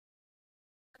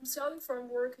I'm Xiaoyu from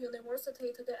Work University.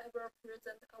 Today I will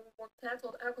present our work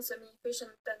titled I-CoSim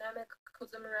Efficient Dynamic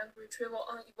CoSimRank Retrieval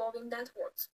on Evolving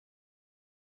Networks.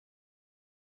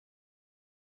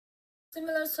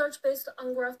 Similar search based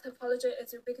on graph topology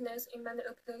is ubiquitous in many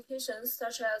applications,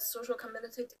 such as social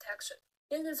community detection.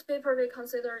 In this paper, we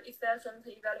consider efficient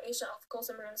evaluation of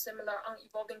CoSimRank similar on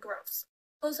evolving graphs.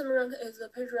 CoSimRank is a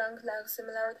PageRank-like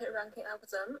similarity ranking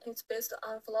algorithm. It's based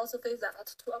on philosophy that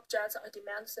two objects are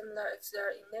deemed similar if their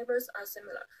neighbors are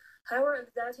similar. However,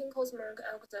 exacting CoSimRank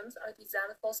algorithms are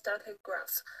designed for static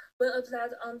graphs. When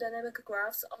applied on dynamic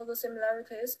graphs, all the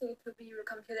similarities need to be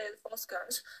recomputed for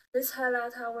scars. This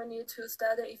highlights our need to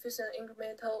study efficient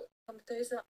incremental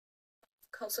computation of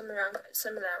CoSimRank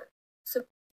similarity.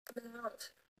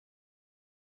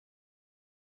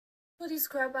 To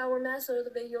describe our method,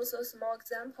 we use a small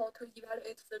example to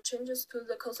evaluate the changes to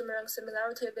the CoSimRank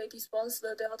similarity. We dispose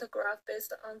the delta graph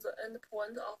based on the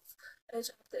endpoint of each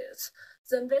updates.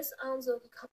 Then, based on the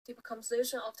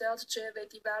decomposition of delta J, we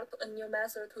develop a new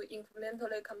method to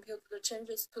incrementally compute the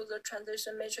changes to the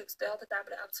transition matrix delta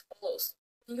W as follows.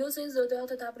 Using the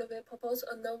delta W, we propose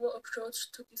a novel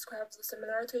approach to describe the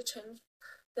similarity change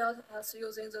delta S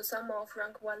using the sum of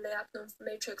rank 1 Lyapunov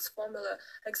matrix formula,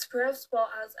 expressible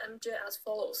as Mj as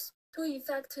follows. To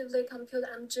effectively compute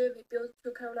Mj, we build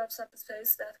two Kirchhoff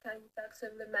subspaces that can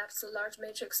effectively map the large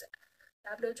matrix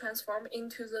W transform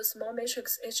into the small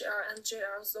matrix HR and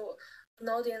JR through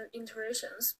Nodian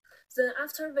iterations. Then,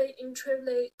 after we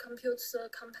intrinsically compute the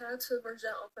compact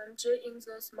version of Mj in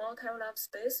the small Kirchhoff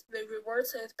space, we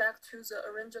revert it back to the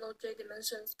original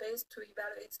J-dimension space to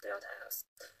evaluate delta S.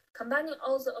 Combining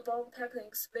all the above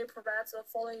techniques, we provide the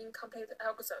following complete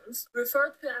algorithms.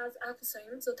 Referred to as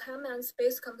I-CoSim, the time and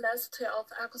space complexity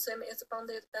of I-CoSim is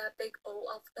bounded by big O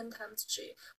of n times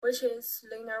g, which is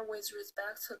linear with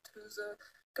respect to the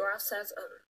graph size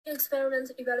n. In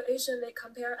experiment evaluation, we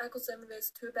compare I-CoSim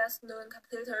with two best-known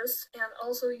competitors and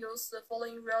also use the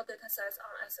following real datasets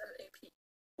on SNAP.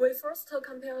 We first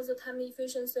compare the time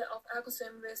efficiency of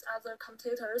I-CoSim with other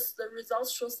competitors. The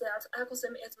results show that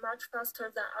I-CoSim is much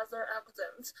faster than other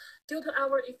algorithms. Due to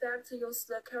our effect, use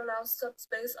the Kirchhoff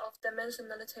subspace of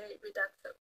dimensionality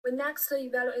reduction. We next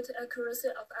evaluate the accuracy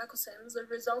of I-CoSim. The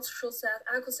results show that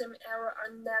I-CoSim errors are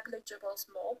negligible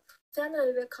small.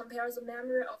 Finally, we compare the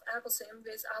memory of I-CoSim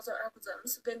with other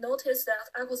algorithms. We notice that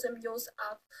I-CoSim uses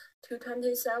up to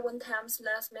 27 times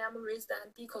less memory than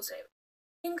D-CoSim.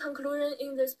 In conclusion,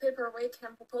 in this paper, we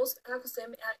can propose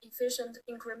I-CoSim and efficient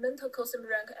incremental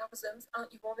CoSimRank algorithms on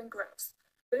evolving graphs.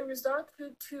 We resort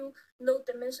to two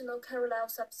low-dimensional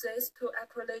Kirchhoff subspaces to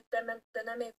accurately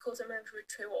dynamic CoSimRank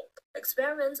retrieval.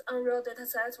 Experiments on real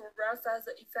datasets will verify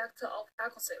the effect of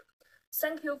I-CoSim.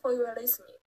 Thank you for your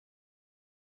listening.